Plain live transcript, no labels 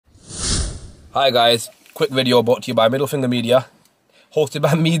Hi guys, quick video brought to you by Middle Finger Media, hosted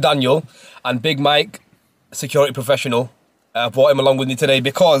by me, Daniel, and Big Mike, security professional. I brought him along with me today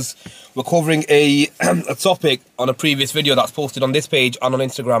because we're covering a topic on a previous video that's posted on this page and on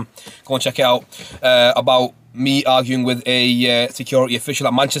Instagram. Go and check it out, about me arguing with a security official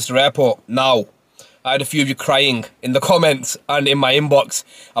at Manchester Airport. Now, I had a few of you crying in the comments and in my inbox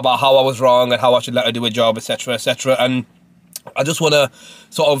about how I was wrong and how I should let her do a job, etc, etc. And I just want to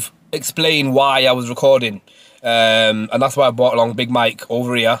sort of explain why I was recording, and that's why I brought along Big Mike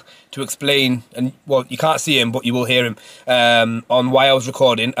over here to explain, and well, you can't see him but you will hear him, on why I was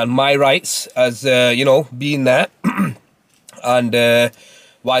recording and my rights as you know, being there and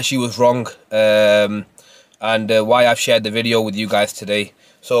why she was wrong, and why I've shared the video with you guys today.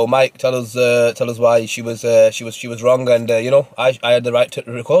 So Mike, tell us why she was wrong, and you know, I had the right to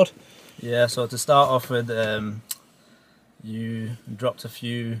record. Yeah, so to start off with, you dropped a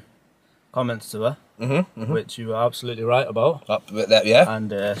few comments to her, which you were absolutely right about. Yeah.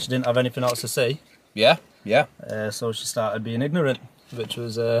 And she didn't have anything else to say. Yeah. So she started being ignorant, which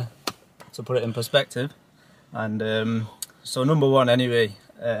was, to put it in perspective. And so number one, anyway,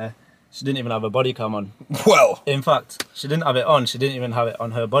 she didn't even have a body cam on. Well, in fact, she didn't have it on. She didn't even have it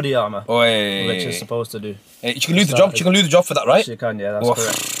on her body armor, which is supposed to do. She can lose the job. She can lose the job for that, right? She can, yeah, that's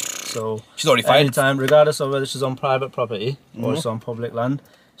correct. So she's already fired. Anytime, regardless of whether she's on private property or it's on public land,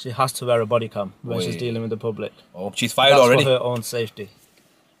 she has to wear a body cam when she's dealing with the public. Oh, she's fired already. For her own safety.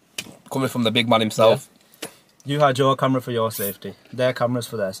 Coming from the big man himself. Yeah. You had your camera for your safety. Their camera's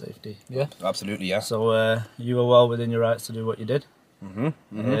for their safety. Yeah. Absolutely, yeah. So you were well within your rights to do what you did.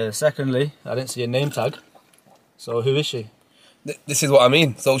 Secondly, I didn't see a name tag. So who is she? This is what I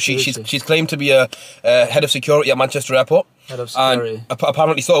mean. So she's claimed to be a head of security at Manchester Airport. Head of security. And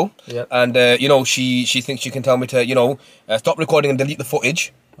apparently so. Yep. And you know, she thinks she can tell me to, you know, stop recording and delete the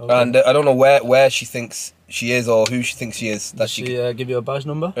footage. Okay. And I don't know where she thinks she is or who she thinks she is. Did she give you a badge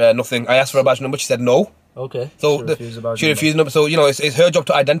number? Nothing. I asked for a badge number. She said no. Okay. So she refused a number. So you know, it's her job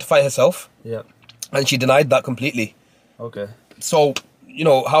to identify herself. Yeah. And she denied that completely. Okay. So, you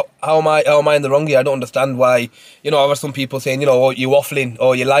know, how am I in the wrong here? I don't understand why. You know, I've had some people saying, you know, oh, you're waffling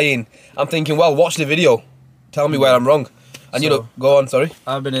or you're lying. I'm thinking, well, watch the video. Tell me where I'm wrong. And, so, you know, go on, sorry.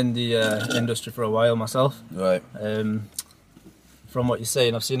 I've been in the industry for a while myself. Right. From what you're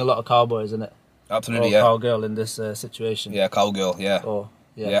saying, I've seen a lot of cowboys in it. Absolutely, or yeah. Cowgirl in this situation. Yeah, cowgirl, yeah. Or,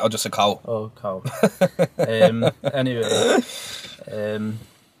 yeah. Yeah, or just a cow. Oh, cow. Anyway,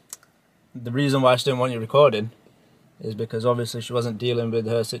 the reason why she didn't want you recording is because obviously she wasn't dealing with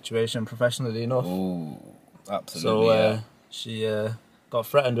her situation professionally enough. Ooh, absolutely, so, yeah. She got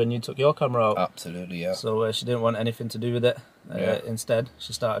threatened when you took your camera out. Absolutely, yeah. So she didn't want anything to do with it. Instead,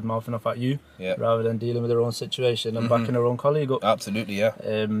 she started mouthing off at you rather than dealing with her own situation and backing her own colleague up. Absolutely, yeah.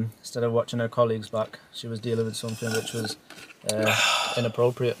 Instead of watching her colleagues back, she was dealing with something which was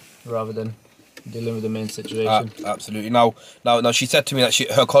inappropriate rather than dealing with the main situation. Absolutely. Now, she said to me that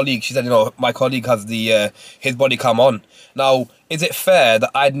her colleague, she said, you know, my colleague has the his body cam on. Now, is it fair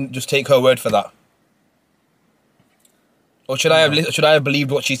that I didn't just take her word for that? Or should I have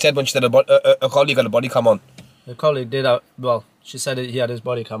believed what she said when she said a colleague had a body cam on? Her colleague did have, well, she said he had his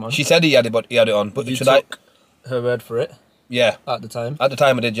body cam on. She said he had it on, but you should took her word for it? Yeah. At the time? At the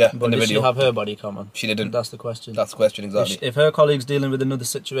time I did, yeah. But in the did video. She have her body cam on? She didn't. That's the question. That's the question, exactly. If her colleague's dealing with another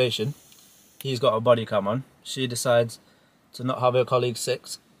situation, he's got a body cam on, she decides to not have her colleague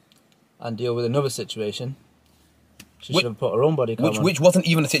 6 and deal with another situation, she should have put her own body cam on. Which wasn't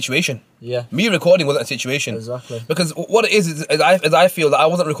even a situation. Yeah. Me recording wasn't a situation. Exactly. Because what it is I feel that I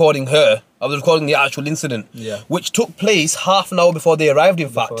wasn't recording her, I was recording the actual incident. Yeah. Which took place half an hour before they arrived, in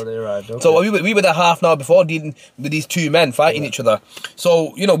fact. Before they arrived, okay. So we were there half an hour before dealing with these two men fighting each other.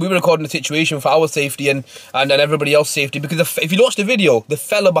 So, you know, we were recording the situation for our safety and everybody else's safety. Because if you watch the video, the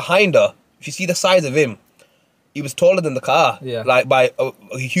fella behind her, if you see the size of him, he was taller than the car, like by a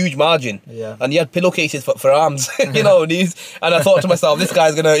huge margin, and he had pillowcases for arms, you know. And I thought to myself, this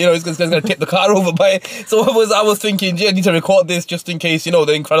guy's gonna, you know, he's gonna tip the car over by. So I was thinking, gee, I need to record this just in case, you know,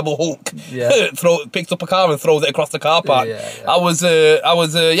 the Incredible Hulk picks up a car and throws it across the car park. I was, So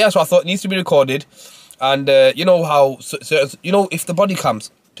I thought it needs to be recorded, and you know how, you know, if the body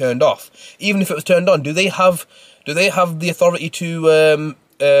cam's turned off, even if it was turned on, do they have the authority to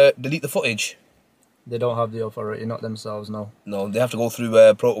delete the footage? They don't have the authority, not themselves, no. No, they have to go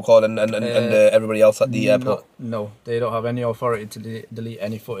through protocol and everybody else at the airport. No, they don't have any authority to delete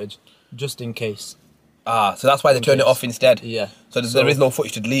any footage, just in case. Ah, so that's why they turned it off instead. Yeah. So there is no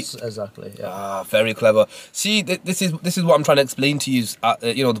footage to delete. Exactly. Yeah. Ah, very clever. See, this is what I'm trying to explain to you.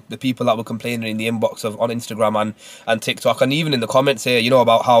 You know, the people that were complaining in the inbox on Instagram and TikTok, and even in the comments here, you know,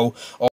 about how